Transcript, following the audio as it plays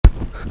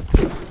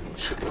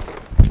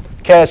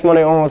Cash Money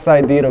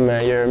Onsight Deeda,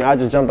 man. You hear me? I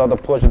just jumped off the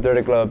porch with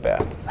Dirty Glove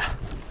Bastards. I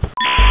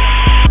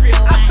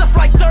stuff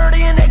like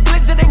 30 in that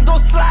glizzy, then go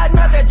sliding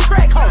out that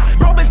track home.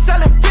 Robin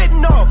selling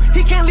fentanyl,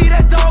 he can't leave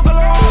that dog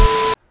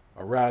alone.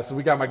 All right, so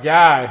we got my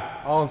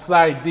guy,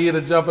 Onsight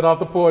Deeda, jumping off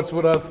the porch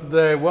with us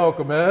today.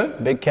 Welcome,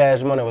 man. Big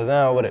Cash Money was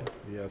down with it.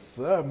 Yes,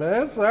 sir,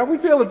 man. So how we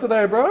feeling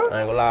today, bro?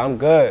 I ain't gonna lie, I'm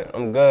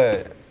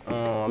good.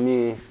 I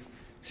mean,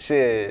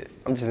 shit,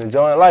 I'm just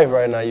enjoying life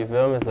right now, you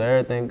feel me? So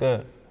everything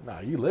good. Nah,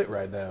 you lit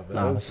right now, man.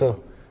 Nah, for sure.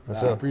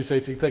 I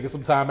appreciate you taking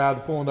some time out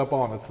and pulling up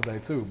on us today,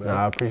 too, man.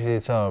 Nah, I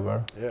appreciate y'all,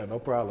 bro. Yeah, no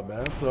problem,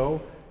 man.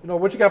 So,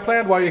 what you got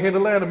planned while you're here in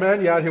Atlanta,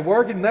 man? You out here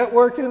working,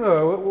 networking,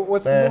 or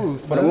what's the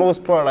moves, For man? the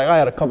most part, like, I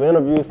had a couple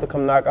interviews to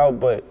come knock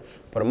out, but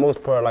for the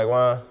most part, like,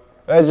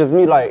 it's just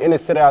me, like, in the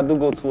city I do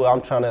go to,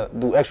 I'm trying to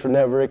do extra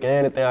network and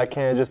anything I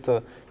can just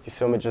to, you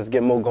feel me, just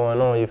get more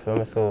going on, you feel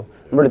me? So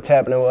I'm really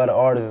tapping in with other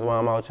artists while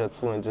I'm out here,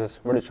 too, and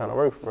just really trying to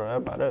work for it.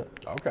 That's about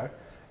it. Okay.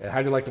 And how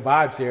do you like the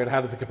vibes here, and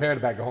how does it compare to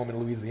back at home in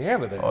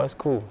Louisiana then? Oh, it's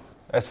cool.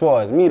 As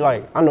far as me,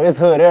 like, I know it's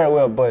hood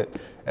everywhere, but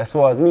as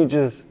far as me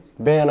just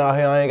being out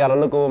here, I ain't got to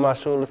look over my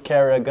shoulders,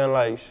 carry a gun,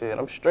 like, shit,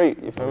 I'm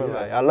straight, you feel me?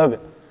 Like, I love it.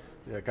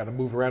 Yeah, got to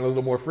move around a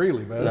little more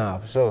freely, man. Nah,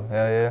 for sure,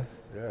 yeah.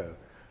 Yeah.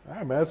 All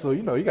right, man. So,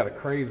 you got a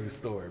crazy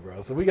story, bro.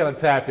 So we got to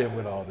tap in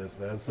with all this,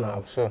 man. So, Nah,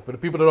 for sure. For the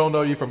people that don't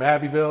know, you from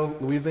Abbeville,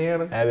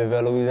 Louisiana?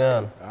 Abbeville,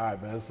 Louisiana. All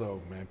right, man.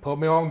 So, man, put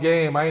me on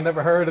game. I ain't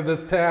never heard of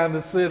this town,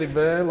 this city,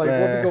 man. Like,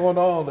 what be going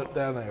on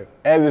down there?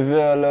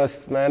 Abbeville,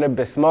 man, it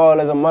been small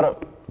as a mother.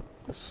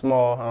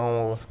 Small, I don't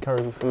know if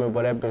Curry for me,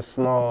 but that been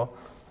small.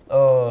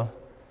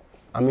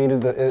 I mean,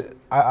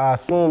 I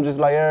assume just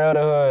like every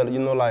other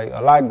hood, like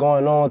a lot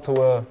going on to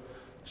where,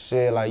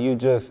 shit, like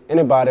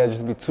anybody that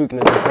just be tweaking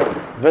and just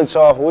venture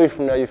off away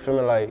from there, you feel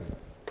me? Like,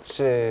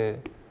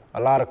 shit, a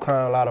lot of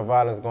crime, a lot of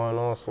violence going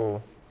on,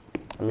 so,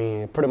 I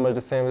mean, pretty much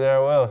the same as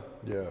everywhere else.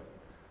 Yeah.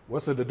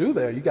 What's it to do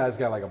there? You guys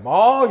got like a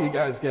mall? You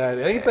guys got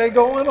anything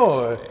going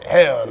on?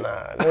 Hell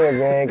nah,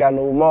 nigga ain't got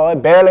no mall.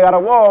 It barely got a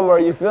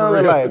Walmart, you feel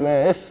me? Like,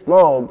 man, it's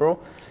small, bro.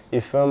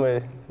 You feel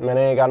me? Man,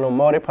 they ain't got no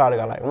mall. They probably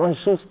got like one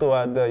shoe store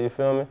out there, you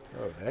feel me?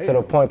 Oh, to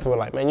the point to where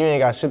like, man, you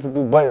ain't got shit to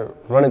do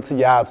but run into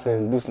your ops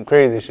and do some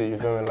crazy shit, you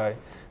feel me? Like,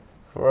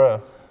 for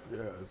real.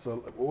 Yeah, so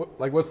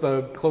what's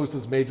the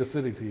closest major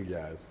city to you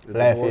guys? Is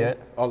Lafayette.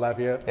 Oh,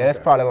 Lafayette? Yeah, it's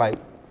probably like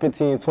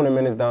 15, 20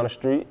 minutes down the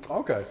street.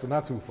 Okay, so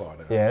not too far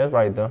then. Yeah, that's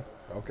right there.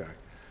 Okay.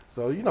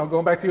 So,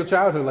 going back to your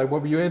childhood, like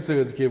what were you into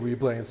as a kid? Were you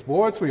playing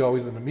sports? Were you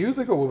always into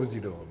music, or what was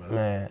you doing, man?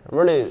 Man,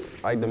 really,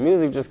 like the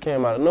music just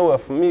came out of nowhere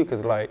for me,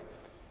 cause like,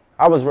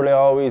 I was really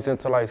always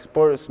into like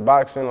sports,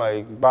 boxing,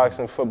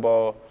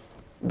 football,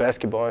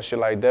 basketball and shit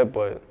like that,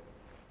 but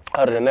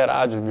other than that,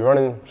 I just be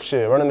running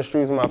the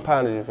streets with my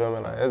partners, you feel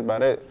me? Like, that's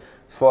about it.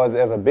 As far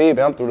as a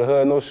baby, I'm through the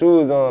hood, no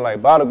shoes on,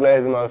 like bottle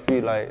glasses in my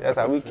feet, like that's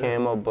how we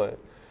came up, but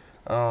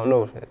I don't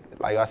know.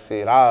 Like I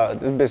said,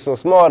 this bitch so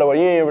small that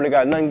you ain't really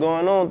got nothing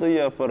going on through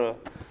here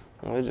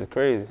it's just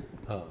crazy.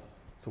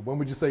 So when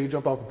would you say you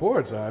jumped off the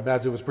porch? I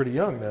imagine it was pretty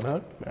young then, huh?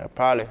 Man,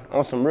 probably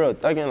on some real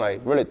thugging,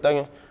 like really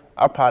thugging.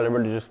 I probably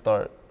really just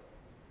start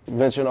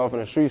venturing off in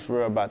the streets for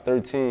real about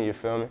 13, you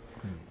feel me?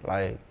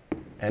 Like,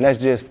 and that's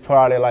just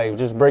probably like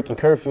just breaking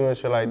curfew and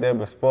shit like that.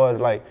 But as far as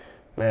like,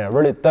 man,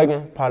 really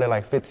thugging, probably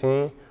like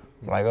 15.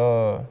 Like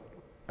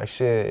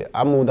shit,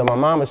 I moved to my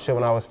mama's shit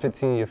when I was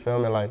 15, you feel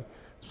me? Like,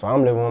 so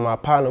I'm living with my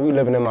partner, we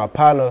living in my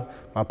partner.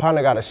 My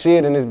partner got a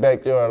shed in his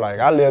backyard. Like,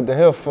 I lived in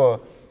here for,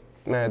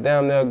 man,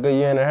 damn near a good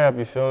year and a half,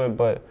 you feel me?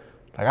 But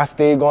like, I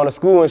stayed going to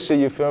school and shit,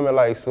 you feel me?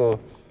 Like, so,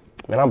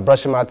 man, I'm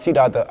brushing my teeth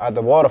out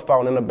the water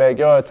fountain in the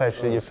backyard type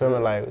shit, you feel me?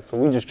 Like, so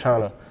we just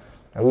trying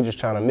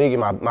to make it.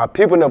 My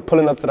people them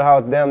pulling up to the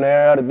house damn near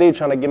every other day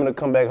trying to get me to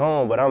come back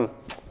home, but I'm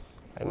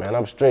like, man,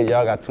 I'm straight.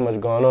 Y'all got too much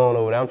going on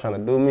over there. I'm trying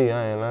to do me,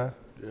 I ain't lying.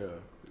 Yeah.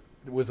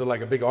 Was it like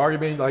a big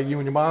argument like you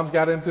and your moms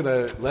got into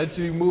that led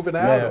to you moving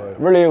out? Man, or?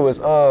 really it was,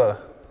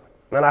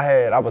 man,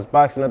 I was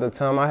boxing at the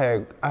time. I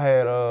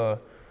had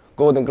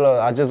Golden Glove.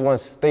 I just won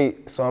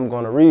state, so I'm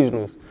going to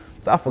regionals.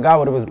 So I forgot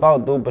what it was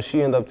about though, but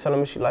she ended up telling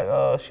me, she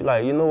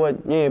like, you know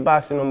what, you ain't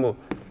boxing no more.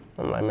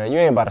 I'm like, man, you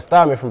ain't about to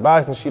stop me from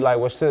boxing. She like,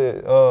 well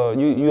shit,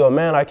 you a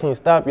man, I can't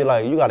stop you.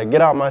 Like, you gotta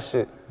get out my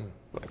shit.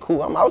 I'm like,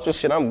 cool, I'm out your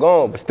shit, I'm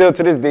gone. But still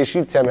to this day,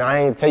 she tell me, I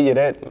ain't tell you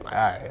that. I'm like, all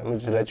right, I'm gonna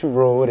just let you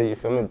roll with it, you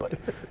feel me? But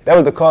that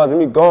was the cause of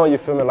me going, you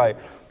feel me? Like,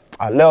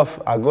 I left,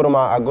 I go to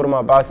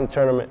my boxing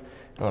tournament,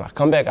 and when I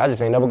come back, I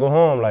just ain't never go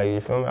home, like, you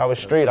feel me? I was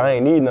straight, I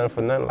ain't need nothing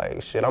for nothing,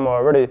 like, shit,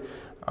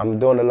 I'm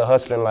doing a little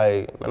hustling,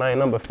 like, man, I ain't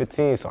number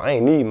 15, so I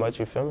ain't need much,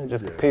 you feel me?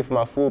 Just to pay for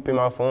my food, pay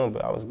my phone,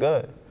 but I was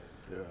good.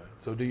 Yeah.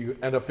 So do you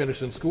end up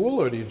finishing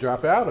school, or do you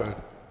drop out,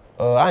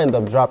 or? I ended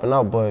up dropping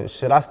out, but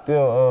shit, I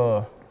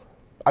still,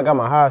 I got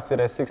my high set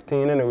at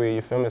 16 anyway,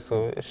 you feel me?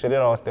 So it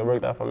all still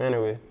worked out for me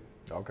anyway.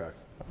 Okay.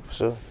 For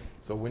sure.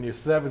 So when you're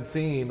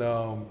 17,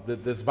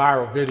 this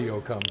viral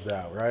video comes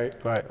out, right?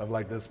 Right. Of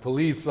like this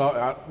police,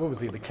 what was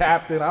he, the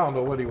captain? I don't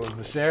know what he was,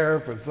 the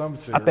sheriff or some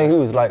shit. I think he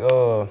was like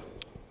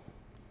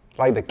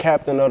the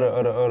captain of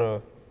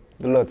the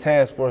little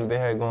task force they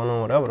had going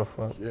on, whatever the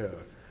fuck. Yeah.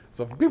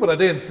 So for people that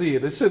didn't see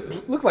it, it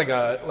should look like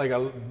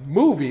a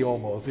movie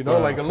almost, you know,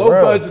 like a for low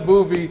real. budget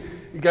movie.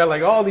 You got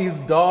like all these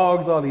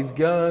dogs, all these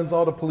guns,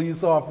 all the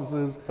police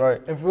officers.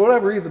 Right. And for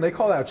whatever reason, they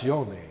call out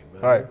your name.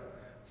 Man. Right.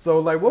 So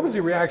like, what was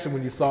your reaction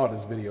when you saw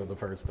this video the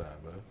first time,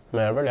 man?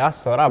 Man, really, I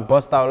saw it, I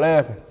bust out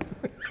laughing.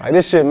 Like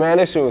this shit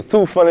was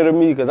too funny to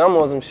me, cause I'm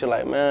on some shit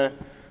like, man,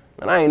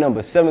 I ain't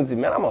number 70,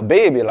 man, I'm a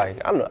baby,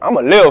 like, I'm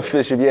a little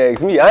fish if you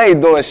ask me. I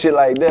ain't doing shit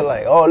like that,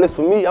 like, oh, this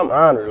for me, I'm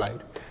honored, like,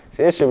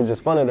 this shit was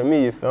just funny to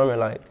me, you feel me,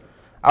 like,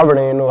 I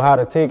really didn't know how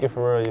to take it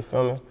for real, you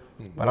feel me,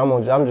 but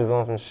I'm just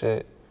on some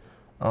shit,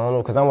 I don't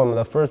know, cause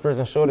the first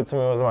person showed it to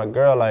me was my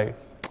girl, like,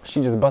 she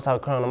just bust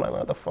out crying, I'm like, man,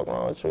 what the fuck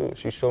wrong with you?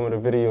 She showed me the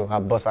video, I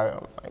bust out,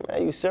 I'm like,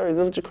 man, you serious, is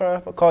that what you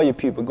crying for? Call your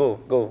people,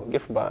 go,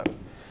 get from behind me.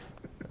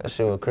 That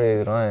shit was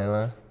crazy, though, I ain't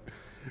lying.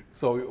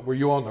 So were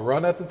you on the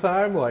run at the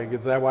time? Like,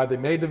 is that why they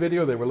made the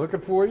video? They were looking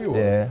for you? Or?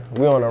 Yeah,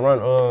 we on the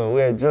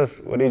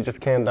run. They just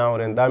came down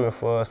with an indictment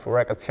for us for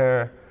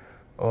racketeering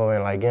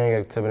and like gang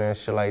activity and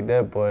shit like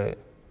that. But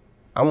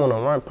I'm on the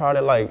run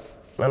probably like,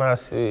 man, I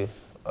see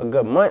a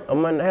month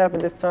and a half at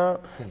this time.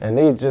 And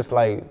they just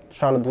like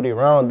trying to do their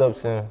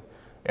roundups and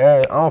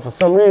for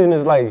some reason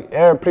it's like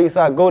every place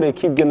I go they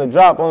keep getting a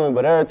drop on me.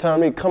 But every time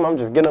they come, I'm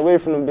just getting away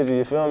from them bitches,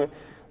 you feel me?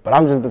 But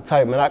I'm just the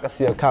type, man, I can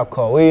see a cop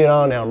car way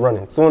down there, I'm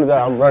running. As soon as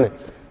I'm running.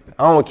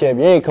 I don't care if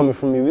you ain't coming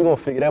from me, we gonna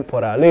figure that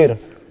part out later.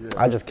 Yeah.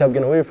 I just kept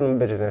getting away from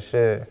them bitches and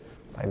shit.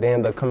 Like they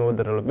ended up coming with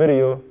the little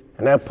video,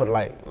 and that put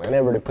like, man, they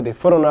really put their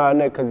foot on our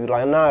neck, cause it's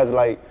like, nah, it's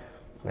like,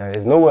 man,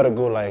 there's nowhere to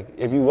go. Like,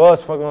 if you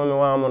was fucking with me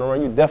while I'm on the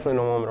run, you definitely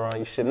don't want me to run.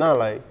 You shit not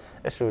like,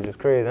 that shit was just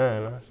crazy, I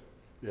ain't know.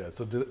 Yeah,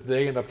 so did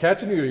they end up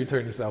catching you or you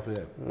turned yourself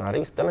in? Nah,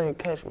 they still ain't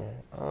catch me.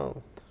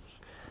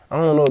 I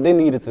don't know, they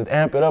needed to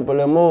amp it up a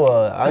little more.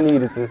 I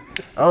needed to,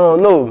 I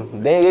don't know.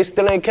 They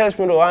still ain't catch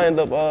me though. I end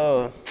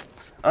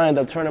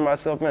up turning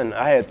myself in.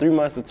 I had 3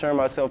 months to turn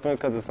myself in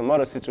because of some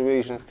other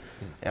situations.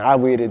 And I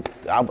waited,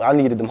 I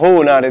needed them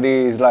whole 90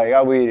 days. Like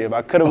I waited, if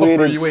I could have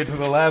waited. You waited to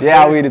the last day?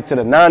 Yeah, I waited to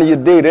the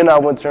 90th day, then I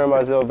went turn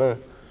myself in.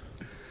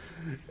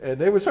 And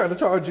they were trying to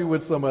charge you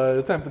with some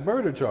attempted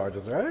murder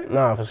charges, right?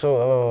 Nah, for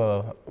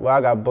sure. Well,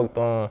 I got booked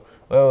on.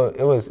 Well,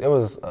 it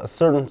was a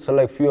certain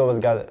select few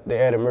of us they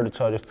added murder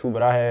charges too,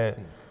 but I had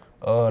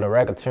the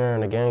racketeering,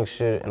 the gang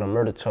shit, and a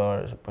murder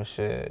charge. But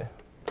shit,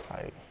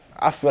 like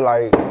I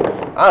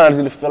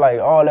honestly feel like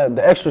all that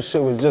the extra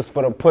shit was just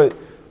for the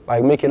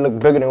make it look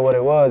bigger than what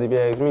it was. If you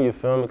ask me, you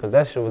feel me? Because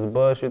that shit was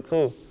bullshit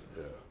too.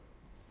 Yeah.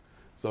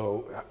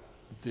 So.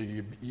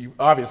 You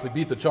obviously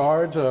beat the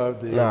charge, the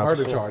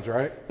murder charge,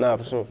 right? Nah,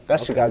 for sure.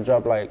 That shit got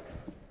dropped like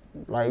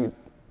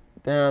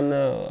down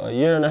there a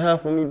year and a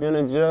half of me being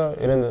in jail.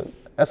 And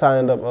that's how I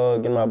ended up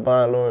getting my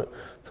bond lowered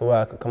to where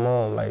I could come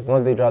home. Like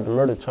once they dropped the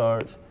murder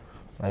charge,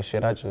 like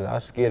shit, I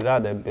skated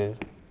out that bitch.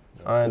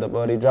 I ended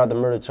up they dropped the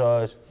murder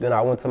charge. Then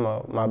I went to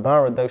my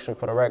bond reduction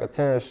for the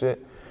racketeering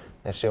shit.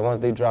 And shit, once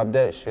they dropped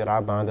that shit, I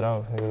bonded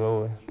out. It was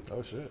over.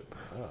 Oh shit.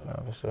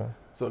 Nah, for sure.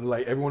 So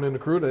like everyone in the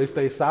crew, they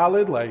stay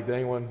solid? Like they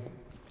anyone?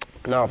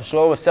 No, for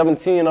sure. It was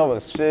 17 of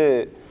us.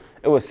 Shit.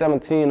 It was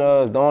 17 of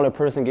us. The only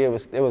person it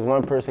was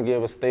one person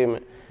gave a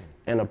statement.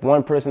 And the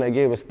one person that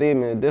gave a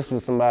statement, this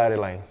was somebody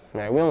like,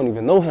 man, we don't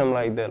even know him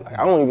like that. Like,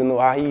 I don't even know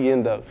how he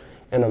ended up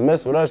in the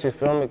mess with us, you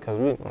feel me?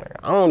 Because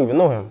I don't even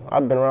know him.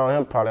 I've been around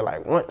him probably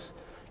like once.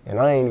 And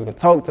I ain't even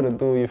talked to the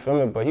dude, you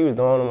feel me? But he was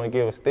the only one that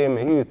gave a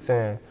statement. He was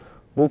saying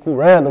buku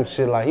random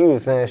shit. Like, he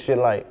was saying shit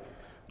like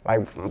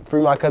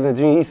free my cousin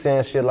Gene, he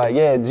saying shit like,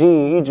 yeah,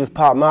 Gene, he just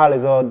pop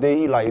mollies all day.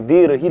 He like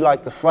Deeda, he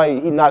like to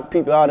fight. He knock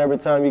people out every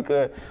time he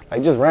could.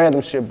 Like just random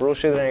shit, bro.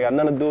 Shit that ain't got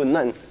nothing to do with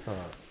nothing.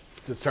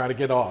 Just trying to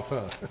get off,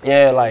 huh?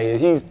 Yeah,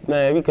 like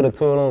we could have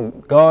told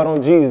him God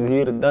on Jesus,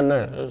 he'd have done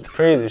that. It was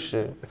crazy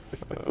shit.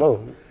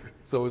 No.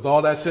 So is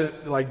all that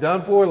shit like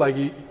done for? Like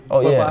he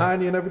put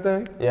behind you and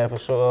everything? Yeah, for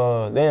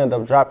sure. They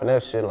ended up dropping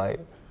that shit like,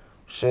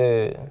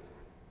 shit.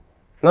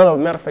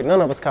 Matter of fact,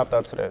 none of us copped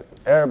out to that.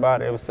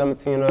 Everybody, it was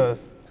 17 of us.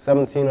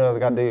 17 of us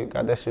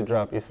got that shit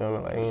dropped, you feel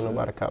me? Like, ain't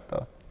nobody copped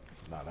out.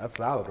 Nah, that's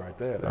solid right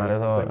there. Nah,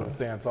 that's hard. Able to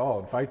stand tall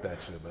and fight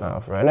that shit, man. Nah,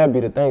 for real. And that be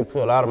the thing,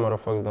 too. A lot of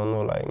motherfuckers don't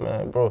know, like,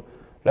 man, bro,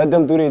 let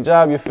them do their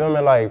job, you feel me?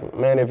 Like,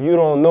 man, if you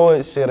don't know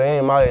it, shit,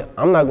 I'm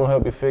not gonna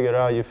help you figure it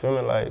out, you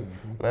feel me? Like,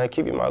 man,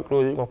 keep your mouth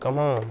closed, you gonna come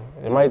home.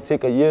 It might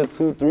take a year,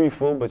 2, 3,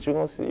 4, but you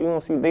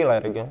gonna see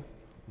daylight again.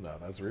 No,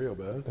 that's real,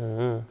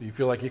 man. Do you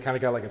feel like you kind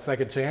of got like a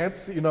second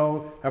chance,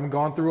 having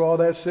gone through all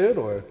that shit,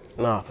 or?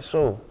 Nah, for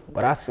sure.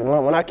 But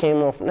when I came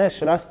on from that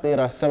shit, I stayed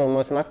out 7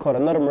 months and I caught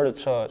another murder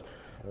charge,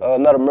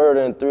 another murder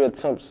and 3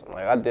 attempts.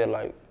 Like I did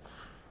like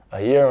a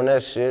year on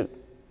that shit.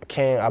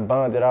 I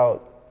bonded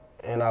out,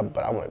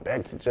 but I went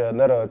back to jail.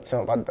 Another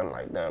attempt. I done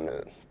like damn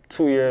near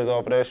 2 years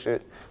off of that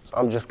shit. So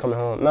I'm just coming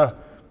home now.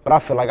 But I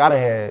feel like I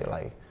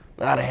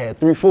done had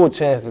 3, 4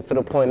 chances to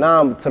the point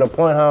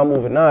how I'm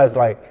moving now. It's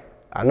like.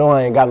 I know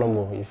I ain't got no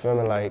more, you feel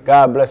me? Like,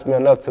 God blessed me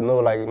enough to know,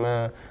 like,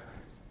 man,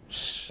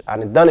 I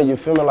done it, you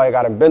feel me? Like,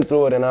 I done been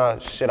through it, and I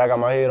got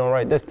my head on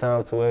right this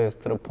time to where it's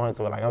to the point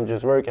where, like, I'm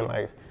just working,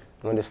 like,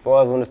 when it's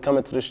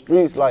coming to the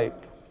streets, like,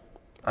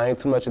 I ain't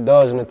too much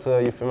indulging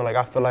until, you feel me, like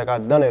I feel like I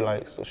done it,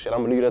 like, so shit,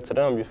 I'm gonna leave that to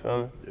them, you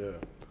feel me? Yeah.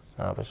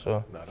 Nah, for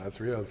sure. No, that's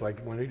real. It's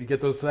like when you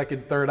get those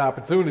second, third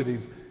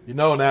opportunities, you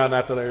know now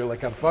not to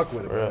like kind of fuck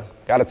with it, man.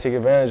 Gotta take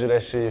advantage of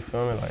that shit, you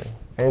feel me? Like,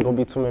 ain't gonna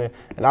be too many,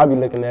 and I'll be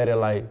looking at it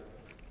like,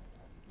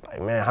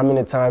 man, how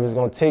many times it's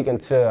gonna take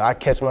until I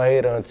catch my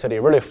head or until they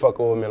really fuck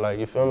with me, like,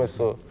 you feel me?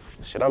 So,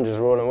 shit, I'm just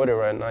rolling with it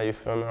right now, you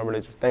feel me? I'm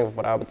really just thankful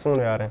for the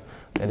opportunity that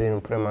they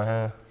didn't put in my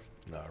hand.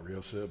 Nah,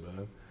 real shit,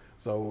 man.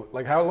 So,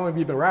 like, how long have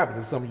you been rapping?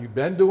 Is it something you've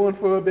been doing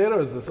for a bit,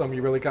 or is it something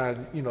you really kind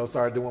of, you know,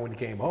 started doing when you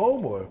came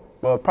home, or?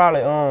 Well,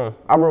 probably,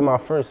 I wrote my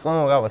first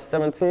song, I was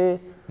 17.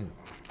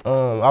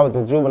 I was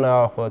in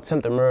juvenile for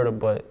attempted murder,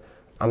 but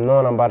I'm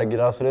knowing I'm about to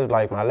get out, so this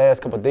like my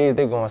last couple of days,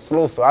 they going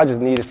slow, so I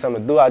just needed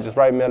something to do. I just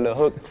write me a little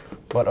hook.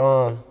 But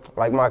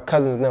like my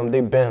cousins and them,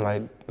 they been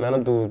like, man,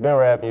 them dudes been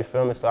rapping, you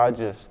feel me? So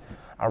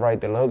I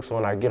write the hook, so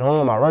when I get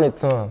home, I run it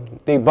to them.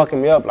 They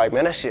bucking me up like,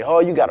 man, that shit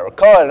hard, you gotta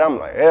record it. I'm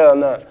like, hell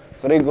nah.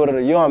 So they go to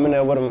the yo, I'm in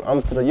there with them,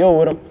 I'm to the yo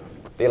with them.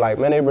 They like,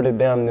 man, they really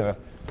damn near,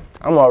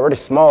 I'm already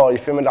small, you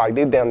feel me? Like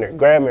they damn near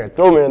grab me and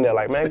throw me in there,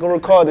 like, man, go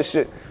record this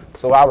shit.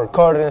 So I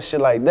recorded and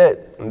shit like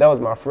that, and that was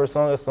my first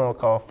song, a song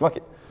called Fuck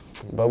It.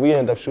 But we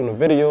ended up shooting a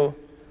video,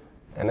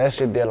 and that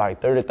shit did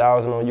like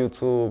 30,000 on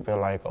YouTube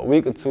in like a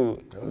week or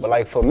two. But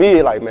like for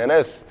me, like, man,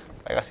 that's,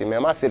 like I said,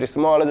 man, my city's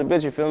small as a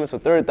bitch, you feel me? So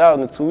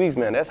 30,000 in 2 weeks,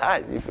 man, that's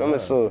hot, you feel me?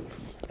 So,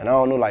 and I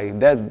don't know, like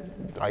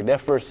that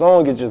first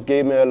song, it just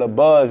gave me a little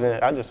buzz,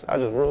 and I just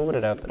rolled with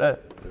it after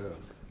that. Yeah.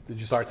 Did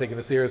you start taking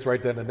it serious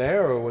right then and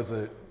there, or was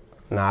it?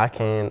 Nah, I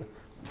can't.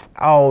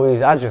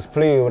 I just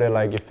played with it,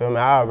 like, you feel me?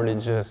 I really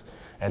just,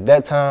 at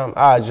that time,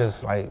 I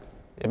just like,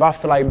 if I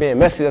feel like being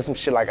messy or some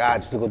shit, like, I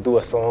just go do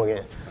a song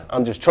and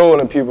I'm just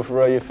trolling people for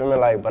real, you feel me?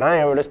 Like, but I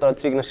ain't really start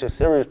taking this shit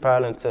serious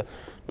probably until,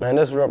 man,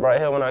 this rep right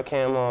here when I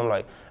came home,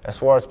 like, as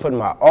far as putting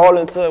my all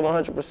into it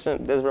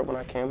 100%, this rep when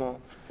I came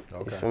home.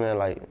 Okay. You feel me?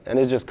 Like, and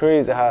it's just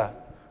crazy how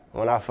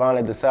when I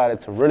finally decided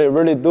to really,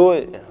 really do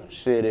it,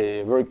 shit,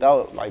 it worked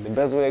out like the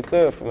best way it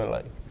could for me.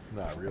 Like,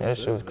 nah, real that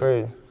shit was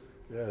crazy.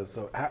 Yeah,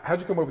 so how'd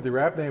you come up with your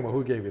rap name, or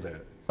who gave you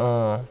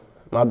that?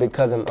 My big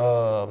cousin,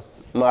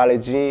 Molly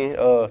Jean.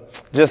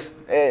 Just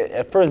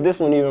at first, this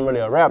wasn't even really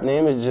a rap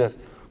name. It's just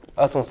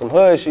us on some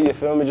hood shit. You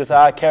feel me? Just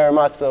how I carry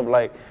myself.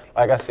 Like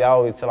I say, I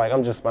always say, like,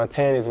 I'm just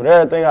spontaneous. With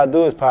everything I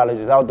do is probably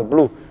just out the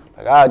blue.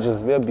 Like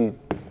will be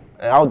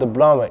out the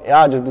blue.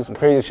 I'll just do some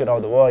crazy shit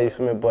out the wall. You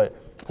feel me? But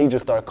he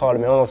just started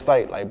calling me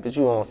Onsight. Like, bitch,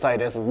 you Onsight.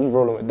 That's what we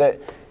rolling with that.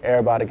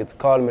 Everybody gets to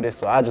calling me this.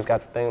 So I just got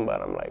to think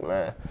about it. I'm like,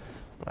 man.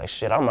 Like,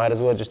 shit, I might as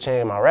well just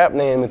change my rap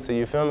name into,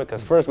 you feel me?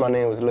 Because first my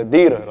name was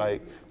Deeda,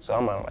 like, so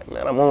I'm like,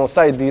 man, I'm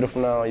Onsight Deeda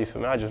from now on, you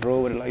feel me? I just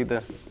roll with it like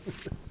that.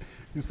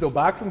 You still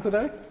boxing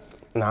today?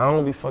 Nah, I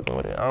don't be fucking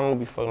with it. I don't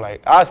be fucking,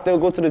 like, I still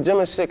go to the gym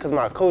and shit because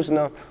my coach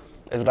now,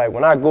 it's like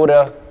when I go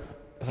there,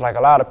 it's like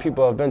a lot of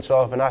people venture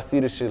off and I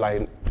see this shit,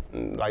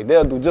 like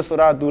they'll do just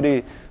what I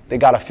do. They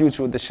got a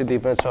future with the shit, they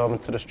venture off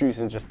into the streets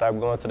and just stop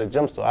going to the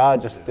gym, so I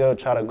just still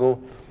try to go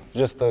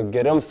just to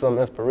get them some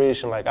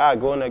inspiration. Like, I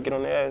go in there, get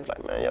on their ass,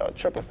 like, man, y'all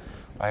tripping.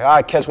 Like,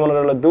 I catch one of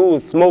the little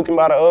dudes smoking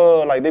by the,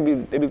 like, they be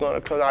going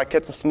to club, I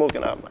catch them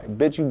smoking, I'm like,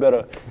 bitch, you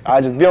better, I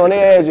just be on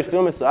their ass, you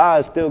feel me? So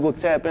I still go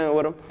tap in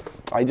with them.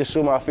 I just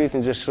show my face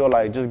and just show,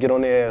 like, just get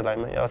on their ass, like,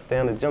 man, y'all stay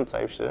in the gym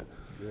type shit.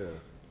 Yeah,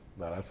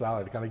 no, that's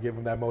solid, kind of give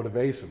them that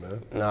motivation,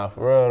 man. Nah,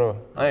 for real,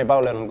 though. I ain't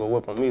about letting them go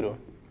whip on me, though.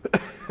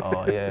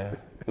 Oh, yeah.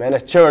 Man,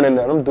 that's cheering in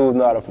there. Them dudes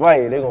know how to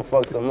fight. They gonna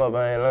fuck something up,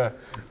 I ain't lying.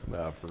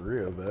 Nah, for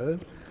real,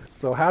 man.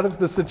 So how does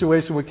the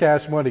situation with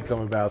Cash Money come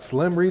about?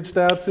 Slim reached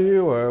out to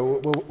you, or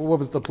what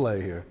was the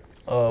play here?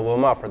 Well,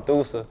 my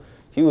producer,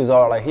 he was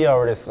all like, he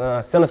already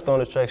signed, sent us on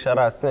the track, shout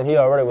out Sin, he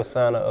already was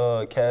signing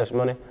Cash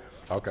Money.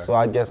 Okay. So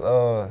I guess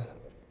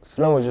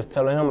Slim was just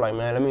telling him, like,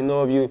 man, let me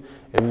know if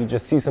you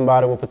just see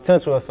somebody with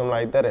potential or something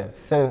like that, and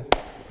send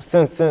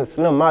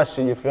Slim my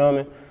shit, you feel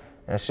me?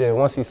 And shit,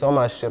 once he saw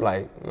my shit,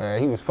 like,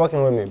 man, he was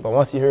fucking with me. But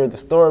once he heard the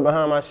story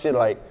behind my shit,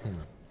 like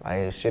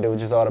shit, it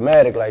was just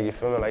automatic, like, you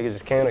feel me? Like, it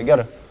just came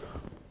together.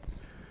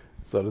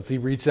 So does he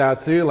reach out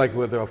to you, like,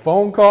 with a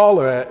phone call,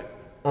 or?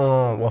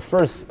 Well,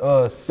 first,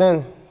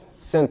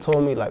 Sin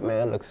told me, like,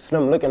 man, look,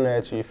 Slim looking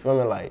at you, you feel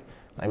me? Like,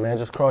 man,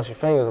 just cross your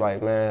fingers,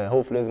 like, man,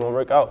 hopefully it's gonna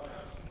work out.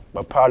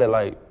 But probably,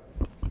 like,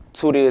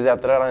 2 days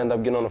after that, I ended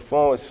up getting on the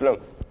phone with Slim,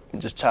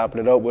 just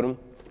chopping it up with him.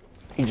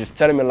 He just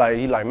telling me, like,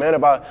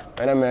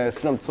 that man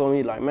Slim told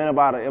me, like, man, if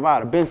I'd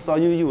have been saw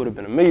you, you would have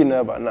been a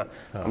millionaire by now.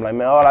 I'm like,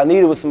 man, all I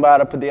needed was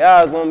somebody to put their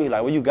eyes on me.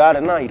 Like, well, you got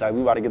it now. He like,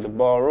 we about to get the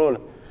ball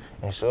rolling.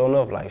 And sure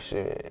enough, like,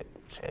 shit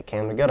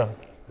came together.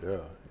 Yeah,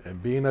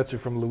 and being that you're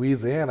from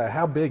Louisiana,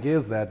 how big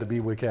is that to be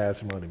with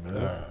Cash Money,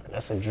 man?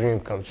 That's a dream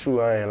come true,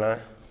 I ain't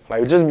lying.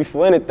 Like, just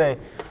before anything,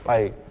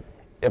 like,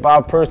 if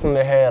I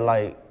personally had,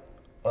 like,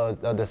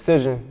 a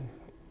decision,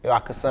 if I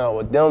could sign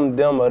with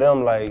them or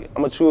them, like,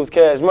 I'm gonna choose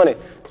Cash Money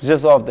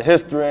just off the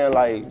history and,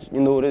 like, you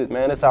know, this,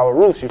 man, that's our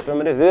roots, you feel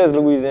me? This is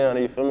Louisiana,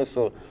 you feel me?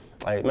 So,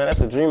 like, man, that's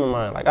a dream of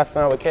mine. Like, I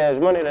signed with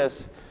Cash Money,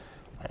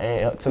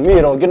 And to me,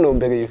 it don't get no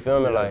bigger, you feel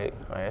me? Like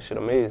that shit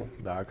amazing.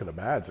 Nah, I could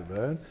imagine,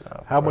 man.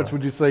 How much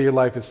would you say your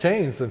life has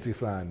changed since you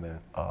signed there?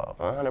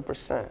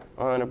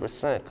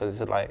 100%, cause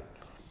it's like,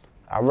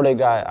 I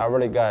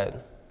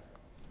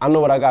know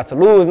what I got to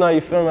lose now,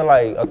 you feel me?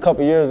 Like a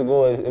couple years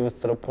ago, it was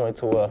to the point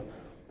to where,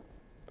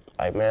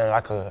 like, man,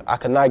 I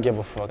could not give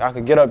a fuck. I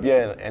could get up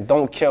here and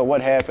don't care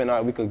what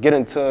happened. We could get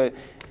into it,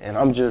 and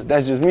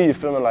that's just me, you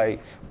feel me? Like,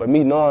 but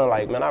me knowing,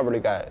 like, man, I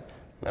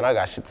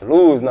got shit to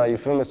lose now, you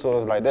feel me? So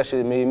it's like, that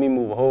shit made me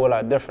move a whole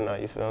lot different now,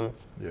 you feel me?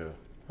 Yeah,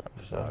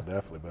 nah,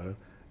 definitely, man.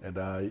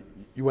 And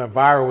you went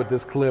viral with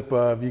this clip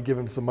of you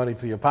giving some money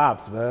to your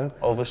pops, man.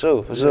 Oh, for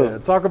sure. Yeah,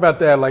 talk about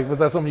that. Like, was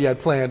that something you had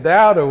planned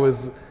out, or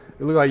it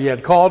looked like you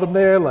had called him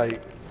there?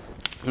 Like,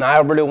 nah, I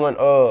really went,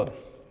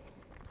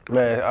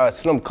 man,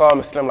 Slim called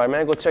me, Slim like,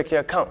 man, go check your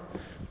account.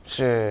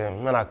 Shit,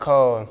 man, I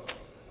called.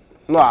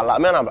 No,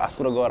 I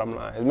swear to God, I'm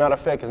lying. As a matter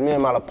of fact, it's me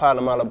and my little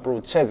partner, my little bro,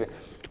 Chezzy.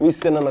 We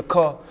sitting in the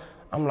car.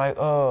 I'm like,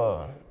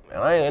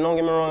 man, don't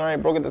get me wrong, I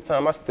ain't broke at the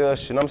time.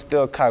 I'm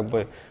still cocked,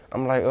 but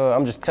I'm like,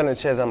 I'm just telling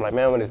Chezzy, I'm like,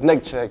 man, when his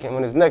next check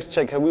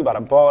hit, we about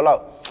to ball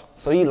out.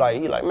 So he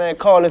like, man,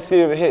 call and see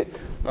if it hit.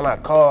 And I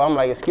call, I'm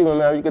like, excuse me,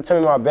 man, you can tell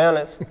me my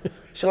balance.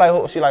 She like,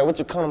 what's your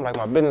account? I'm like,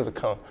 my business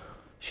account.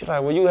 She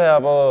like, well, you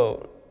have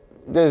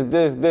this.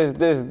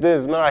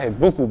 Man, I hit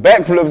buku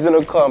backflips in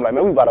the car. I'm like,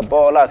 man, we about to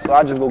ball out. So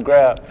I just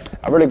I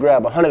really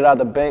grab 100 out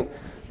the bank.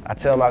 I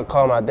tell him I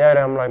call my dad.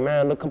 I'm like,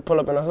 man, look, come pull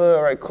up in the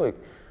hood right quick.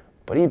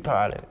 But he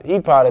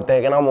probably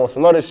thinking I'm on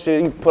some other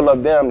shit. He pull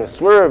up down and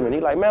swerving.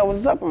 He like, man,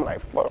 what's up? I'm like,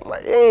 fuck. I'm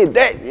like, it ain't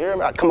that. You hear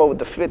me? I come up with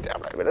the 50.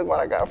 I'm like, man, that's what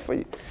I got for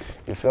you.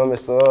 You feel me?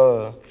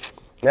 So,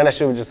 man, that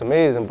shit was just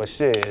amazing. But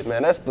shit,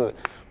 man, that's the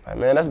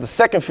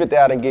second 50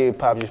 I done gave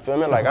Pops, you feel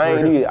me? Like,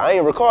 I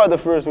ain't recorded the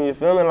first one, you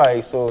feel me?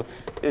 Like, so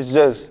it's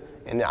just,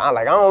 and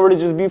I don't really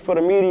just be for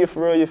the media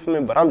for real, you feel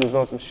me? But I'm just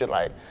on some shit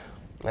like,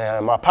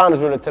 man, my partners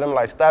really tell them,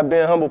 like, stop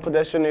being humble, put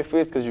that shit in their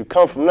face, because you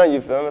come from nothing,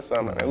 you feel me? So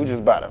I'm like, man, we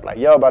just about to, like,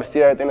 y'all about to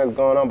see everything that's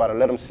going on, about to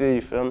let them see,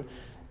 you feel me?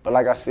 But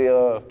like I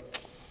said,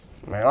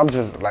 man, I'm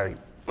just like,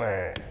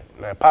 man,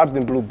 Pops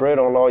done blew bread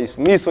on lawyers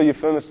for me, so you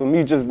feel me? So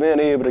me just being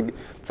able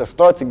to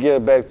start to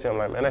give back to him,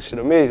 like, man, that shit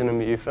amazing to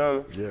me, you feel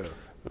me? Yeah.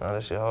 Nah,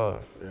 that shit hard.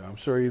 Yeah, I'm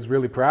sure he's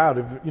really proud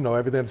of,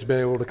 everything that you've been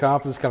able to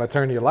accomplish, kind of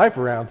turning your life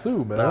around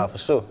too, man. Nah, for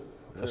sure.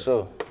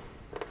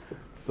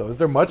 So is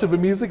there much of a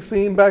music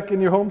scene back in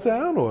your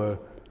hometown, or?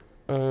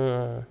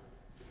 Man,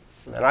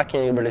 I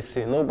can't really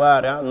see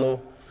nobody. I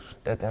know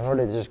that they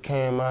really just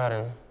came out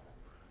and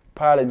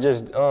probably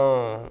just,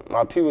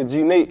 my people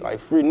G Nate,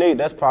 like Free Nate,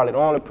 that's probably the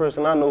only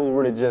person I know who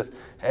really just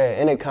had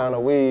any kind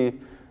of wave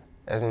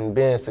as in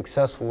being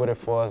successful with it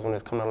for us when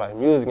it's coming to like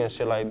music and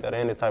shit like that,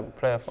 any type of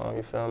platform,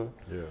 you feel me?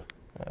 Yeah,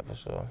 for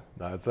sure.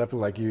 Nah, it's definitely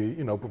like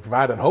you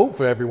providing hope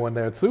for everyone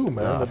there too,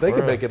 man, that they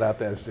can make it out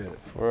that shit.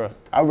 For real.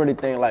 I really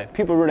think like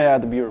people really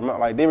have to be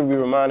they would be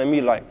reminding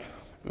me like,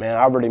 man,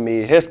 I really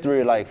made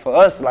history like for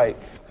us, like,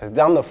 cause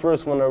I'm the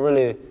first one to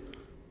really,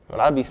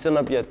 when I be sitting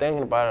up here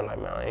thinking about it,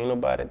 like, man, ain't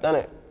nobody done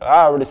it.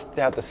 I already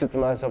have to sit to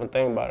myself and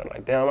think about it.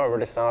 Like, damn, I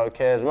really sound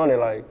Cash Money.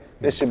 Like,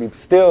 this should be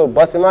still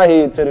busting my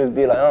head to this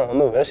day. Like, I don't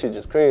know, that shit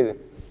just crazy.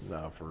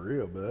 Nah, for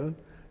real, man.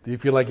 Do you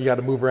feel like you got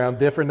to move around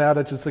different now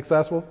that you're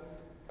successful?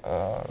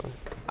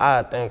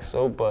 I think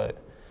so, but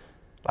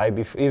like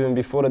even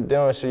before the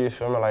deal and shit, you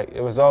feel me? Like,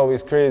 it was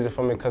always crazy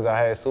for me because I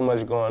had so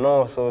much going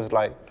on. So it's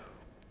like,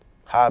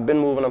 how I've been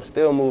moving, I'm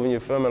still moving. You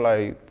feel me?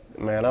 Like,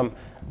 man,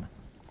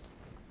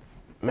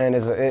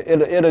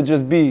 it'll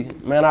just be,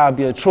 man, I'll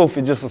be a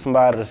trophy just for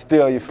somebody to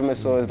steal, you feel me?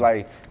 So it's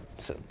like,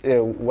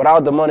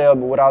 without the money,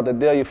 without the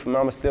deal, you feel me?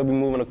 I'ma still be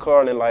moving the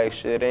car and like,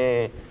 shit,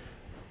 man,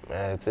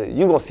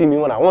 you gonna see me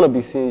when I wanna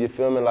be seen, you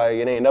feel me? Like,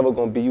 it ain't never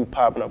gonna be you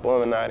popping up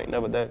on me, nah, it ain't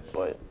never that,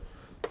 but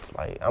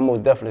like, I'm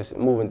most definitely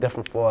moving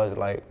different for us.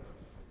 Like,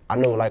 I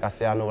know, like I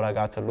said, I know what I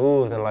got to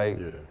lose, and like,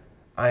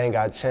 I ain't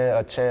got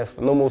a chance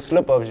for no more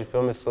slip-ups, you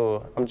feel me?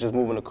 So I'm just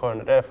moving the car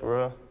into that, for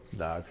real.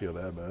 Nah, I feel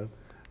that, man.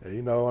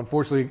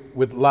 Unfortunately,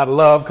 with a lot of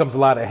love comes a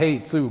lot of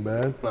hate too,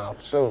 man. Nah,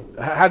 for sure.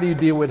 How do you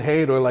deal with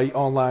hate or like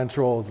online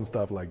trolls and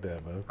stuff like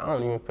that, man? I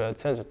don't even pay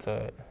attention to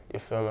it, you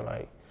feel me?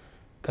 Like,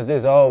 cause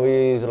it's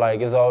always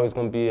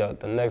gonna be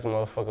the next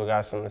motherfucker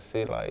got something to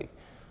say, like,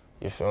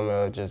 you feel me,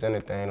 or just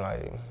anything,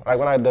 like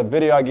when the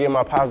video I gave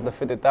my pops the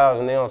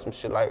 50,000, they on some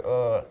shit like,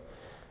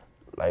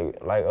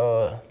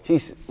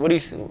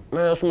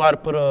 man, somebody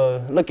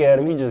look at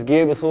him, he just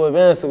gave us whole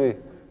advance away.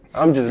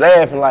 I'm just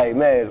laughing like,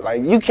 man,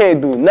 like, you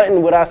can't do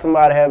nothing without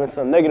somebody having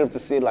something negative to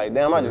say, like,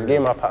 damn, I just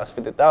gave my pops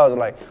 50,000,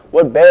 like,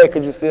 what bad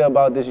could you say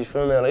about this, you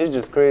feel me? Like, it's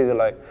just crazy,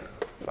 like,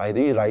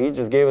 you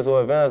just gave us whole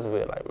advance of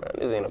it, like, man,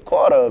 this ain't a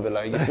quarter of it,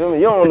 like, you feel me?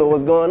 You don't know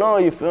what's going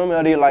on, you feel me?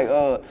 I did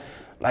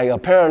like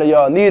apparently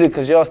y'all need it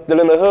because y'all still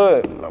in the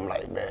hood. And I'm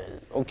like, man,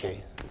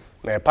 okay.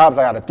 Man, Pops,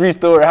 I got a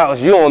 3-story house,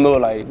 you don't know,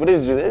 like, but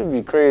it'd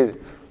be crazy.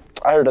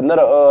 I heard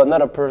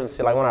another person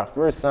say, like, when I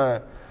first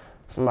signed,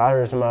 I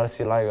heard somebody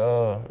say, like,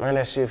 man,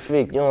 that shit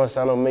fake. You don't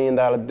sign no $1 million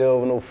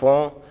deal with no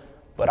phone.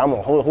 But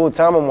whole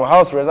time I'm on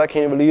house arrest, I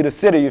can't even leave the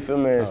city, you feel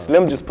me? And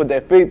Slim just put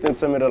that faith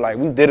into me to, like,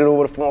 we did it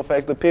over the phone,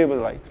 fax the papers,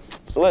 like,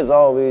 So it's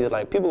always,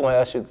 like, people gonna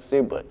have shit to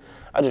say, but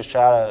I just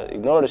try to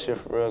ignore the shit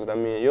for real, because, I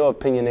mean, your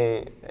opinion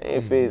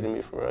ain't phasing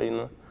me for real, you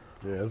know?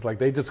 Yeah, it's like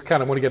they just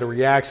kind of want to get a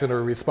reaction or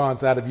a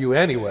response out of you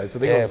anyway. So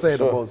they're going to say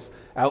the most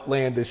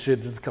outlandish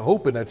shit just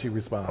hoping that you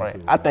respond to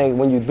it. I think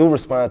when you do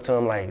respond to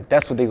them, like,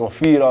 that's what they going to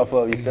feed off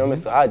of, you feel me?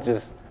 So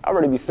I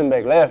really be sitting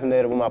back laughing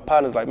at it with my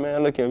partners, like,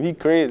 man, look at him, he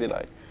crazy,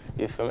 like,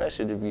 you feel me? That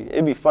shit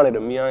it'd be funny to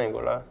me, I ain't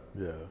gonna lie.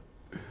 Yeah.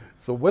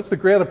 So what's the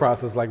creative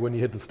process like when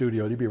you hit the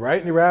studio? You be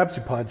writing your raps,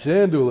 you punch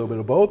in, do a little bit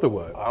of both or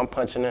what? I'm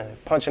punching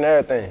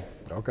everything.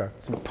 Okay.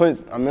 So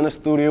I'm in the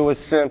studio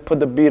with Sim, put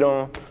the beat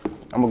on,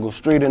 I'm gonna go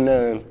straight in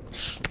there and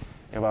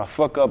if I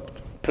fuck up,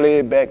 play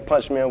it back,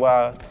 punch me in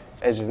while,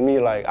 it's just me,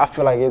 like, I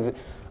feel like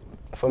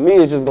for me,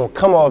 it's just gonna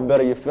come off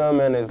better, you feel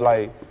me? And it's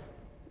like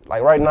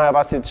right now, if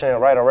I sit here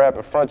and write a rap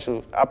in front of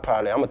you, I'm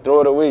gonna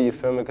throw it away, you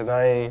feel me? Cause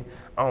I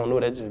don't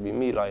know, that just be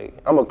me, like,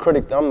 I'm a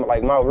critic, I'm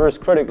like my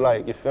worst critic,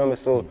 like, you feel me?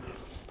 So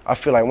I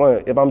feel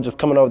like if I'm just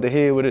coming off the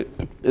head with it,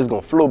 it's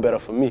gonna flow better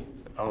for me.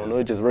 I don't know,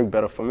 it just work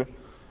better for me.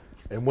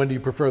 And when do you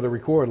prefer to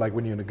record? Like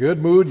when you're in a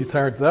good mood, you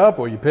turned up,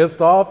 or you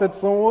pissed off at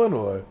someone,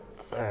 or?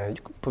 Man,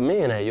 you can put me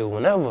in that, yo,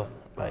 whenever.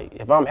 Like,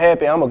 if I'm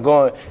happy, if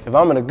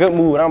I'm in a good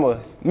mood,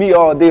 me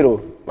all day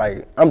though.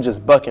 Like, I'm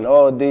just bucking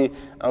all day.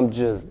 I'm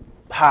just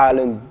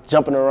hollering,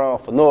 jumping around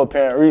for no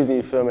apparent reason,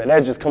 you feel me? And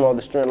that just come off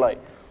the string, like,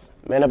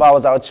 man, if I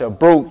was out here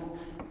broke,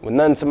 with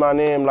nothing to my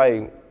name,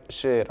 like,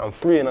 shit, I'm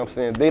free and I'm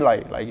saying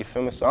daylight, like, you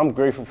feel me? So I'm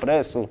grateful for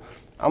that, so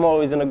I'm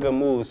always in a good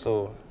mood,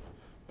 so,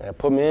 man,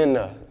 put me in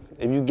there.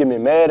 If you get me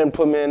mad and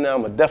put me in there,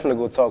 I'ma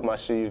definitely go talk my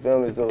shit, you feel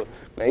me? So,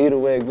 man, either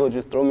way it go,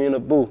 just throw me in the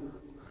booth.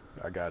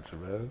 I got you,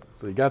 man.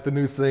 So you got the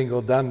new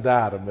single,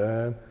 Deeda,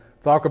 man.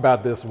 Talk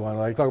about this one.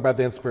 Like, talk about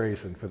the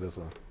inspiration for this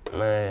one.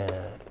 Man,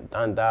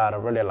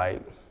 Deeda, really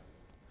like,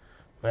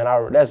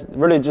 man, that's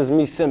really just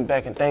me sitting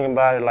back and thinking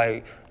about it.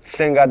 Like,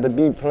 Sing got the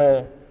beat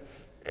playing,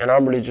 and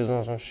I'm really just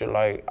on some shit.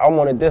 Like, I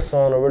wanted this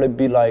song to really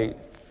be like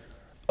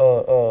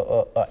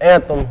a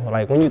anthem.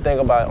 Like, when you think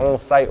about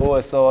Onsight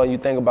OSR, you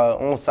think about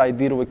Onsight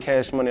Deeda with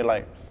Cash Money.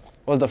 Like,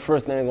 what's the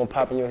first thing gonna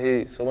pop in your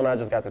head? So when I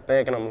just got to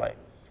thinking, I'm like,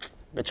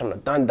 bitch, I'm the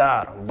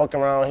Deeda. I'm bucking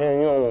around here,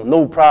 you don't want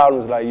no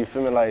problems, like, you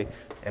feel me, like,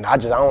 and I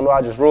don't know,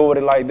 I just roll with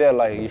it like that,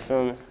 like, you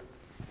feel me?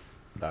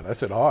 Nah, that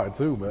shit hard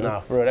too, man.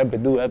 Nah, for real, that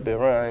bit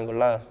run, I ain't gonna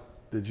lie.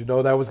 Did you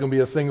know that was gonna be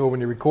a single when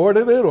you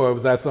recorded it, or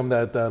was that something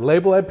that the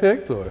label had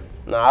picked, or?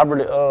 Nah, I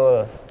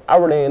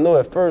really didn't know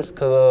at first,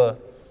 cause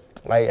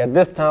like at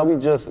this time we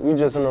just in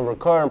the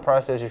recording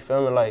process, you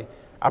feel me? Like,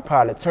 I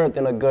probably turned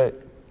in a good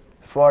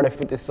 40,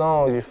 50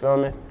 songs, you feel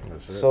me?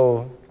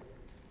 So.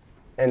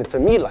 And to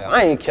me, like,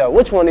 I ain't care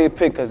which one they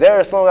pick, cause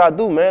every song I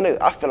do, man,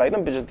 I feel like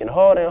them bitches getting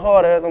harder and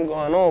harder as I'm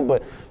going on,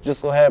 but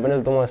just so happen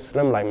it's the one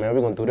Slim, like, man,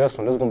 we gonna do this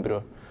one, this gonna be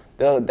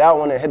that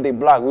one that hit they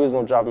block, we was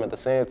gonna drop them at the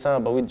same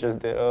time, but we just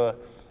did,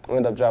 we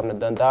ended up dropping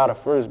the Deeda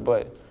first,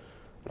 but,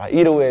 like,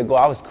 either way it go,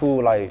 I was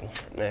cool, like,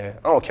 man,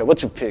 I don't care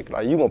what you pick,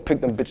 like, you gonna pick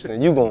them bitches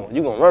and you gonna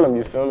run them,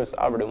 you feel me, so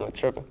I really went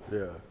tripping.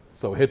 Yeah,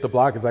 so Hit the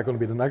Block, is that gonna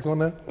be the next one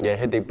then? Yeah,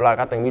 Hit they block,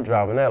 I think we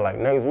dropping that, like,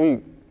 next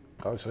week.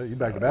 Oh shit, you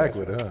back to back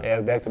with it, huh?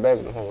 Yeah, back to back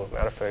with it.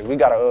 Matter of fact, we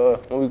gotta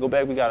when we go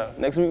back,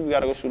 next week we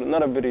gotta go shoot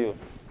another video.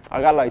 I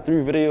got like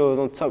 3 videos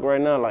on tuck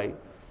right now, like,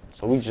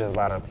 so we just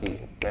about to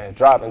be, man,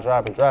 dropping,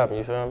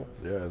 you feel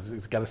me? Yeah,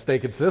 it's gotta stay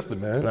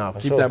consistent, man. Nah, for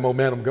Keep sure. that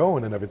momentum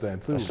going and everything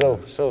too.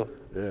 For sure.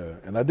 Yeah,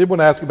 and I did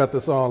want to ask you about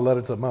the song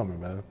Letter to Mommy,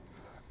 man.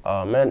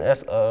 Man,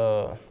 that's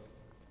I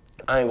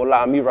ain't gonna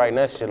lie, me writing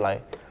that shit,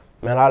 like,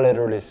 man, I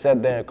literally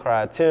sat there and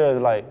cried tears,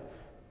 like,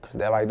 cause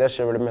that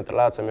shit really meant a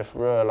lot to me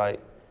for real, like,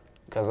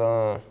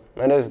 cause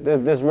man,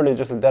 this really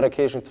just a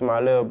dedication to my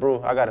little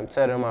bro. I got him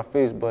tatted on my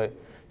face, but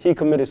he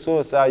committed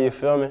suicide, you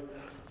feel me?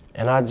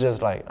 And I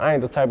just, like, I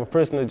ain't the type of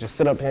person to just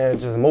sit up here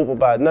and just mope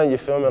about nothing, you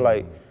feel me?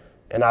 Like,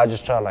 and I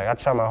just try my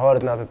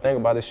hardest not to think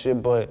about this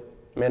shit, but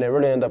man, it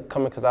really ended up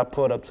coming cause I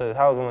pulled up to his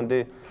house one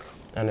day,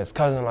 and his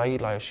cousin,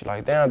 she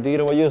like, damn,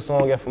 Deeda, what your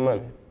song get for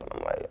mommy? But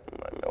I'm like,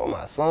 man, what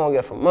my song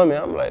get for mommy?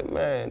 I'm like,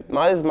 man,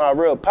 this is my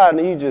real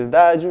partner, he just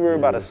died, you worried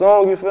about a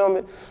song, you feel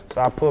me?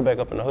 So I pulled back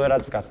up in the hood, I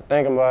just got to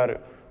thinking about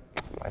it.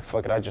 Like,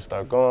 fuck it, I just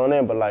started going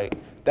in, but like,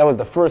 that was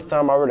the first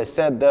time I really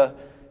sat there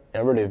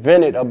and really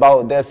vented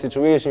about that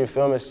situation, you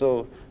feel me?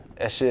 So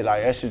that shit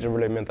just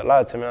really meant a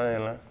lot to me, I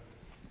ain't lying.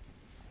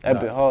 That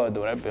bit hard,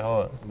 though, that bit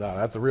hard. Nah,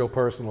 that's a real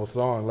personal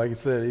song. Like you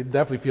said, you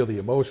definitely feel the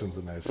emotions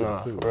in that shit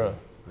too. For real.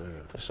 Yeah.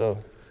 For sure.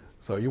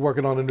 So you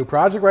working on a new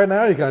project right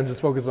now, or you kind of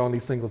just focused on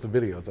these singles and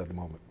videos at the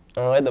moment?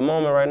 At the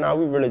moment right now,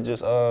 we really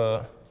just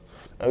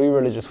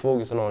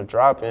focusing on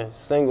dropping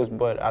singles,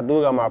 but I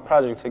do got my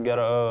project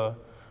together.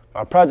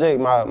 My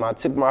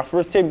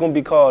first tape gonna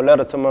be called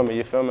Letter to Mommy,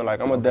 you feel me?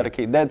 Like, I'm gonna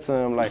dedicate that to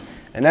him, like,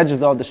 and that's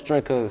just off the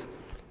string, cause,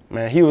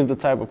 man, he was the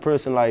type of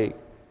person, like,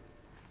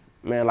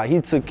 man, like, he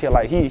took care,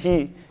 like,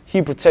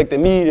 he protected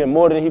me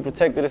more than he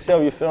protected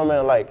himself, you feel me?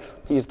 Like,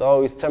 he used to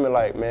always tell me,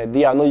 like, man,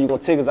 D, I know you gonna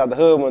take us out the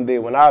hood one day.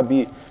 When I'd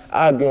be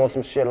on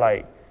some shit,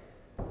 like,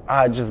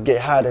 I'd just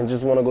get hot and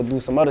just wanna go do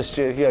some other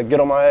shit. He'll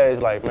get on my ass,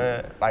 like,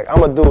 man, like,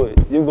 I'ma do it.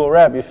 You go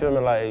rap, you feel me?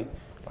 Like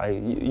like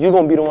you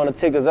gonna be the one to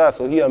take us out,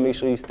 so he'll make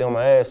sure he stay on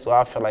my ass. So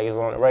I feel like it's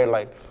on the right.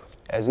 Like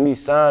as me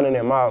signing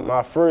and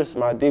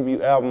my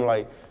debut album,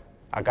 like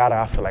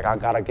I feel like I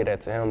gotta get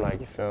that to him. Like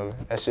you feel me?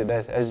 That's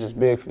just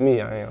big for me.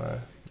 I ain't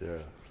lying. Yeah.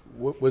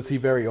 Was he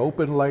very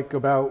open like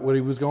about what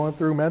he was going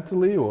through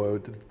mentally, or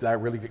did that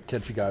really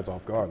catch you guys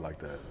off guard like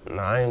that?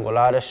 Nah, I ain't gonna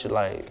lie. That shit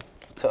like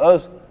to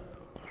us,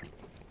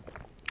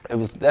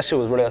 that shit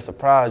was really a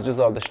surprise just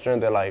off the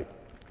strength that like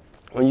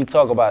when you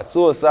talk about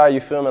suicide, you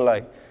feel me,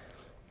 like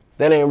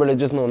that ain't really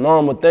just no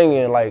normal thing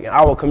in like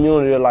our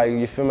community, like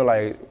you feel me,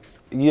 like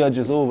you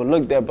just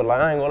overlook that. But like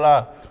I ain't gonna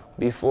lie,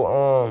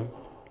 before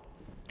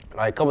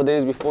like a couple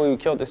days before he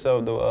killed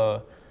himself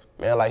though,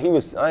 man, like I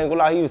ain't gonna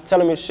lie, he was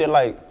telling me shit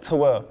like to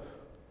where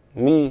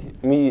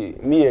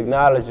me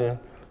acknowledging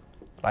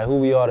like who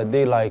we are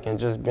today, like, and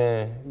just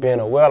being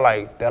aware,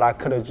 like, that I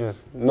could have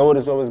just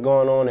noticed what was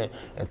going on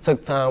and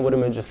took time with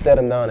him and just sat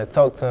him down and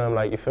talked to him,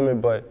 like, you feel me?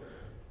 But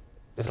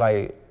it's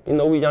like, you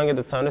know, we young at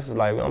the time. This is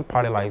like, I'm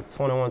probably like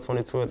 21,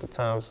 22 at the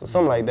time, so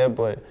something like that.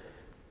 But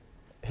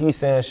he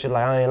saying shit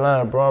like, I ain't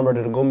lying, bro, I'm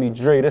ready to go meet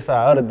Dre. This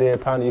our other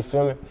dead partner, you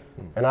feel me?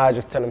 And I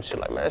just tell him shit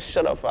like, man,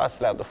 shut up, I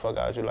slap the fuck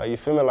out you. Like, you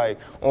feel me? Like,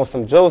 on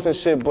some jokes and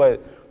shit,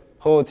 but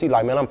whole T,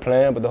 like, man, I'm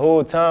playing, but the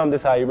whole time,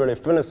 this how you really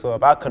feeling. So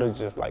if I could have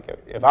just, like,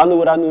 if I knew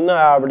what I knew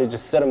now, I really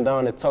just set him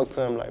down and talk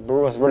to him, like,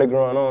 bro, what's really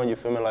going on, you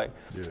feel me? Like,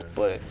 yeah.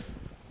 But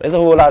there's a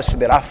whole lot of shit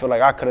that I feel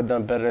like I could have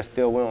done better that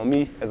still went on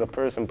me as a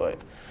person, but,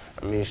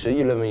 I mean, shit,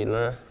 you live and you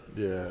learn.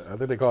 Yeah, I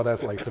think they call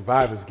that, like,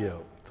 survivor's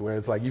guilt, to where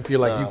it's like you feel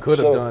like you could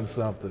have done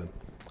something.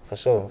 For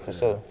sure.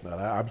 But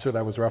I'm sure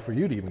that was rough for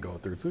you to even go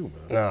through, too, man.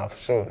 Nah, for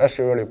sure. That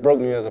shit really broke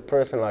me as a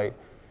person, like,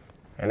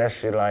 and that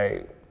shit,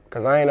 like,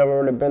 cause I ain't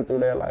never really been through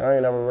that. Like I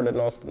ain't never really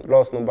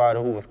lost nobody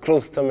who was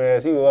close to me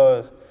as he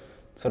was,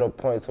 to the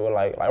point where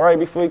like right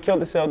before he killed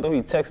himself though,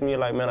 he texted me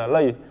like, man, I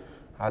love you.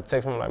 I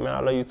text him like, man, I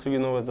love you too, you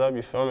know what's up,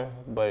 you feel me?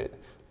 But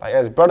like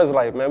as brothers,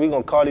 like, man, we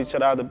gonna call each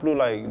other out of the blue,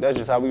 like that's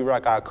just how we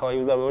rock. I call you,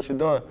 what's up, what you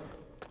doing?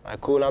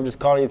 Like cool, I'm just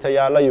calling you to tell you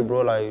I love you,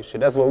 bro. Like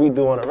shit, that's what we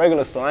do on a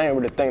regular, so I ain't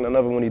really thinking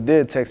of it when he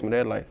did text me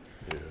that, like,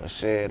 but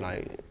shit,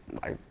 like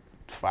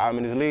 5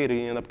 minutes later,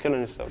 he ended up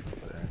killing himself.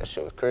 That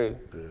shit was crazy.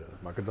 Yeah,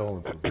 my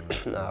condolences, man.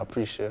 Nah, I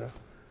appreciate it.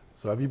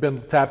 So have you been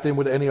tapped in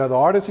with any other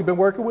artists you've been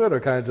working with, or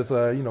kind of just,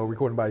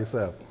 recording by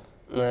yourself?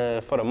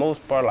 Man, for the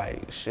most part,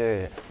 like,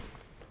 shit.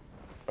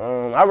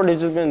 I really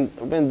just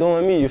been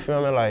doing me, you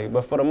feel me? Like,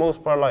 but for the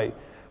most part, like,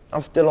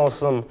 I'm still on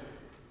some,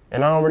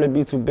 and I don't really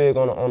be too big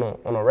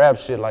on a rap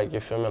shit, like,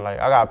 you feel me? Like,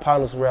 I got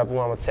partners who rap who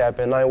I'ma tap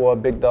in. I ain't with a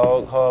big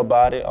dog, hard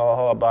body,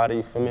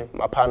 you feel me?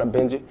 My partner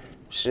Benji.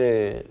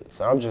 Shit,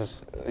 so I'm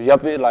just,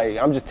 like,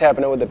 I'm just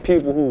tapping in with the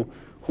people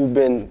who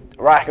been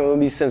rocking with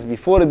me since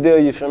before the deal,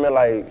 you feel me?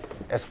 Like,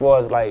 as far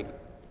as, like,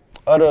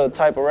 other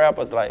type of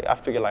rappers, like, I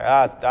figure, like,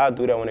 I'll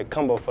do that when it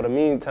come, but for the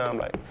meantime,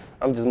 like,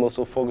 I'm just more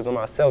so focused on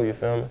myself, you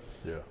feel me?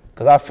 Yeah.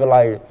 Because I feel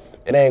like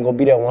it ain't gonna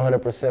be that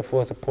 100%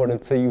 full support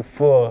until you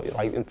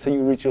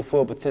reach your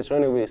full potential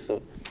anyway,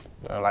 so,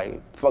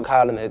 like, fuck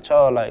hollering at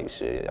y'all, like,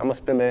 shit, I'ma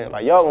spend, man,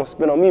 like, y'all gonna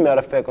spend on me, matter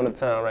of fact, on the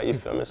time, right, you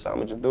feel me? So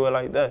I'ma just do it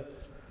like that.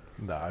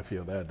 Nah, I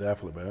feel that,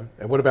 definitely, man.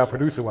 And what about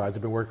producer-wise?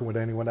 You been working with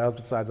anyone else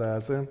besides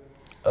Sin?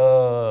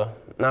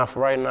 Nah, for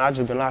right now, I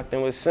just been locked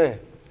in with Sin.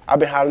 I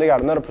been hollering, they got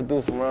another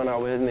producer around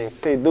out with his name,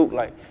 Say Duke.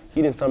 Like,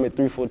 he done sent me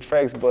 3-4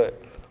 tracks,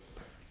 but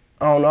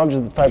I don't know, I'm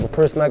just the type of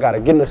person I gotta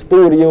get in the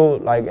studio,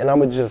 like,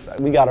 and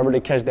we gotta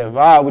really catch that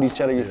vibe with each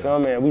other, you feel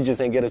me? And we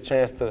just ain't get a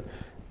chance to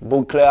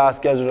book clear our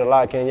schedule to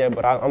lock in yet,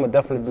 but I'ma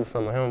definitely do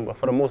something with him. But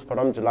for the most part,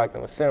 I'm just locked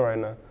in with Sin right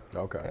now.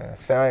 Okay. Yeah,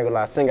 Sin, I ain't gonna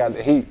lie, Sin got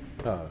the heat.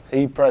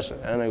 Heat pressure,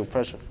 that nigga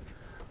pressure.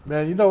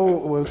 Man, you know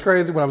what was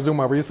crazy when I was doing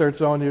my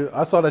research on you?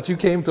 I saw that you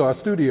came to our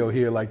studio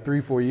here like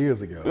 3-4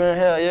 years ago. Man,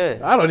 hell yeah.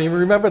 I don't even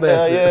remember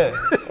that shit.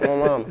 Hell yeah,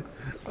 my mama.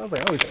 I was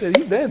like, oh shit,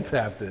 he been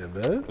tapped in,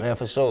 man. Man,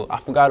 for sure. I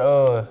forgot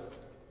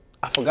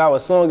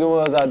what song it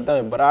was I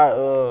done, but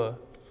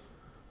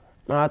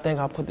I think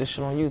I put this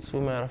shit on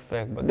YouTube, matter of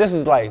fact. But this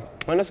is like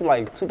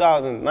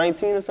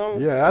 2019 or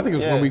something? Yeah, I think it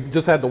was when we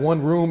just had the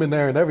one room in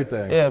there and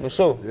everything. Yeah, for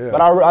sure. Yeah.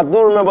 But I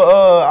do remember,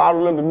 I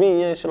remember meeting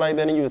you and shit like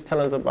that, and you was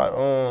telling us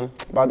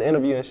about the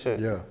interview and shit.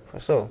 Yeah. For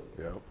sure.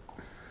 Yeah.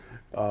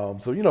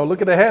 So,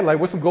 looking ahead, like,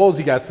 what's some goals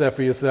you got set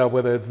for yourself,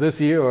 whether it's this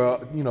year or,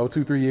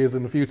 2-3 years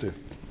in the future?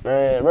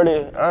 Man,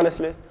 really,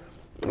 honestly,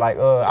 like,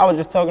 I was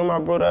just talking to my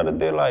bro the other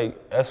day, like,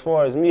 as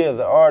far as me as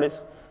an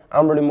artist,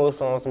 I'm really more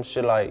so on some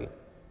shit like,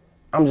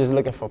 I'm just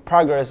looking for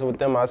progress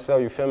within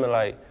myself, you feel me?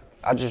 Like,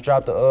 I just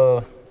dropped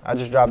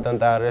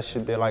Undied, that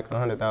shit did like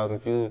 100,000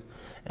 views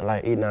in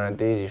like 8-9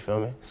 days, you feel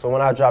me? So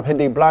when I drop Hit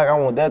They Block, I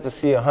want that to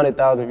see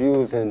 100,000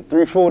 views in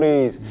 3-4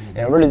 days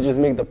and really just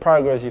make the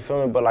progress, you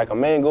feel me? But like a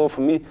main goal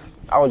for me,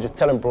 I was just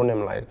telling bro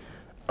them like,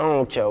 I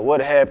don't care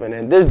what happened,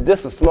 and this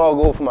is a small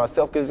goal for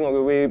myself because it's gonna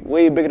get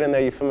way bigger than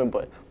that, you feel me?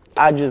 But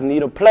I just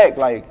need a plaque,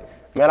 like,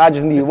 man, I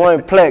just need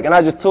one plaque, and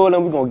I just told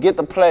them we're gonna get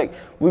the plaque,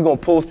 we're gonna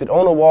post it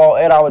on the wall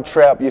at our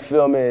trap, you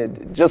feel me?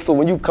 Just so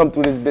when you come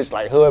through this bitch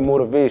like hood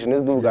motivation,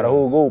 this dude got a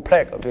whole gold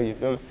plaque up here, you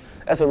feel me?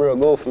 That's a real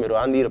goal for me though,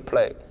 I need a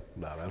plaque.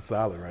 Nah, that's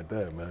solid right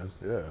there, man,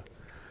 yeah.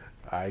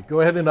 All right,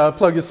 go ahead and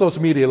plug your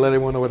social media. Let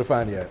everyone know where to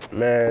find you at.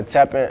 Man,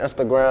 tap in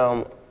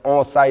Instagram,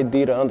 Onsight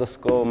Deeda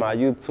 _ my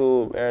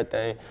YouTube,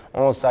 everything,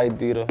 Onsight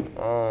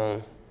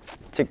Deeda,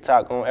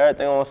 TikTok, on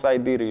everything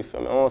Onsight Deeda, you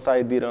feel me?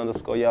 Onsight Deeda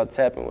 _ y'all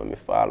tap in with me,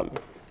 follow me.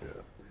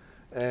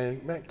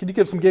 And man, can you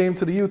give some game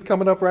to the youth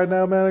coming up right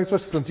now, man?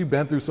 Especially since you've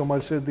been through so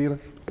much shit, Deeda.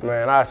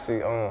 Man, I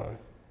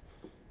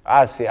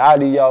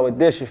leave y'all with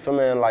this, you feel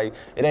me? Like,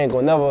 you ain't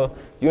gonna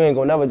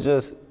never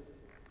just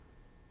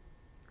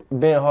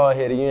being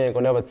hard-headed, you ain't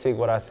gonna never take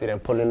what I said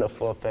and put it up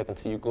for effect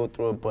until you go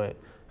through it. But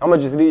I'm gonna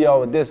just leave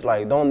y'all with this,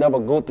 like, don't never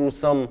go through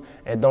something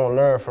and don't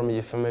learn from it,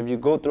 you feel me? If you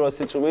go through a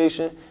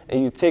situation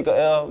and you take a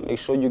L, make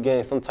sure you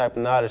gain some type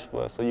of knowledge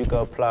for it so you can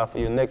apply for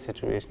your next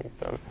situation, you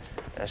feel me?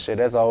 That shit,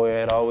 it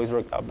always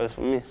worked out best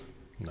for me.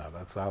 No,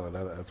 that's solid.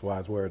 That's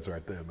wise words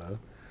right there, man.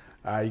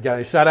 You got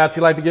any shout-outs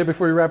you'd like to give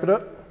before you wrap it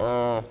up?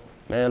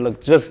 Man,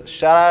 look, just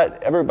shout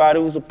out everybody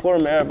who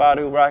supporting me,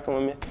 everybody who rocking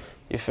with me.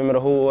 You feel me? The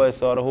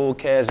whole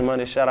Cash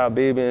Money. Shout out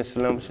Baby and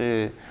Slim,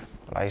 shit.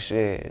 Like,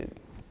 shit.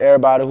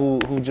 Everybody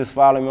who just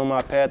follow me on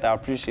my path, I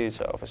appreciate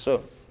y'all for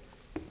sure.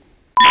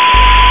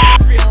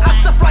 I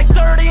stuff like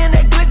 30 in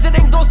that blizzard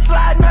and go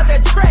sliding out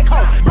that track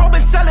home. Bro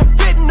been selling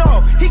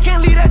fentanyl. He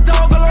can't leave that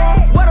dog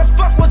alone. What the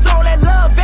fuck was all that love?